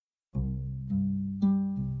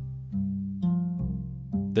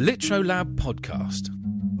The LitroLab Podcast.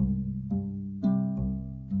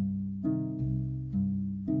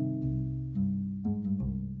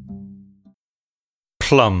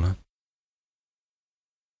 Plum.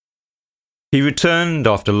 He returned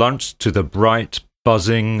after lunch to the bright,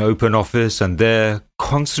 buzzing, open office, and there,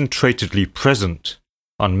 concentratedly present,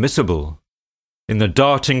 unmissable, in the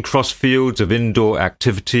darting crossfields of indoor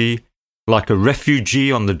activity, like a refugee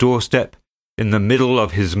on the doorstep, in the middle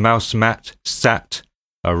of his mouse mat sat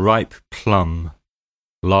a ripe plum,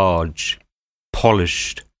 large,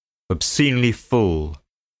 polished, obscenely full,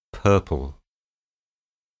 purple.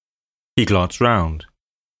 He glanced round.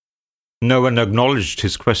 No one acknowledged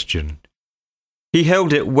his question. He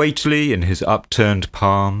held it weightily in his upturned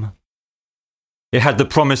palm. It had the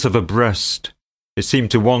promise of a breast. It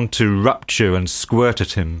seemed to want to rupture and squirt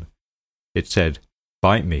at him. It said,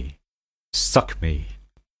 "Bite me, suck me,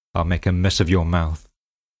 I'll make a mess of your mouth."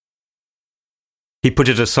 He put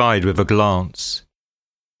it aside with a glance.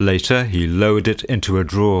 Later he lowered it into a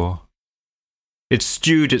drawer. It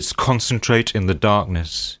stewed its concentrate in the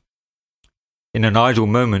darkness. In an idle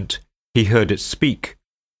moment he heard it speak.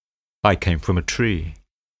 "I came from a tree.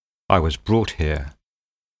 I was brought here.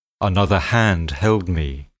 Another hand held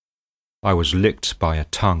me. I was licked by a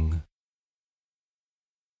tongue."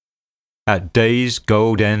 At day's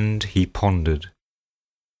gold end he pondered.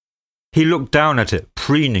 He looked down at it,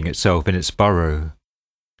 preening itself in its burrow.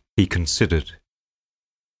 He considered.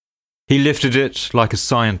 He lifted it like a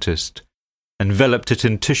scientist, enveloped it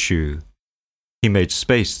in tissue. He made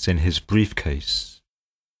space in his briefcase.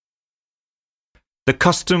 The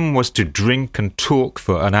custom was to drink and talk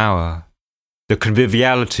for an hour, the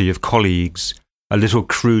conviviality of colleagues, a little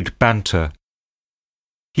crude banter.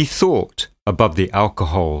 He thought above the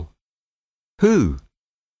alcohol. Who?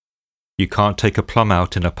 You can't take a plum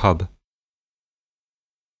out in a pub.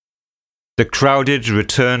 The crowded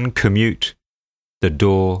return commute, the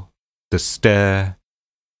door, the stare.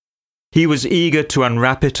 He was eager to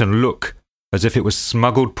unwrap it and look as if it was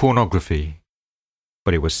smuggled pornography,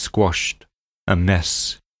 but it was squashed, a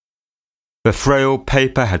mess. The frail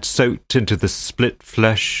paper had soaked into the split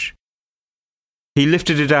flesh. He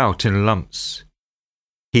lifted it out in lumps.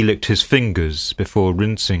 He licked his fingers before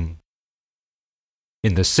rinsing.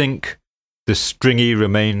 In the sink, the stringy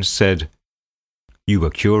remains said, "You were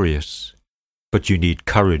curious, but you need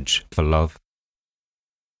courage for love."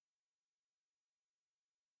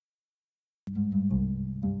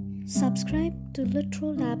 Subscribe to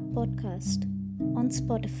LitroLab Podcast on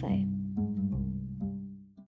Spotify.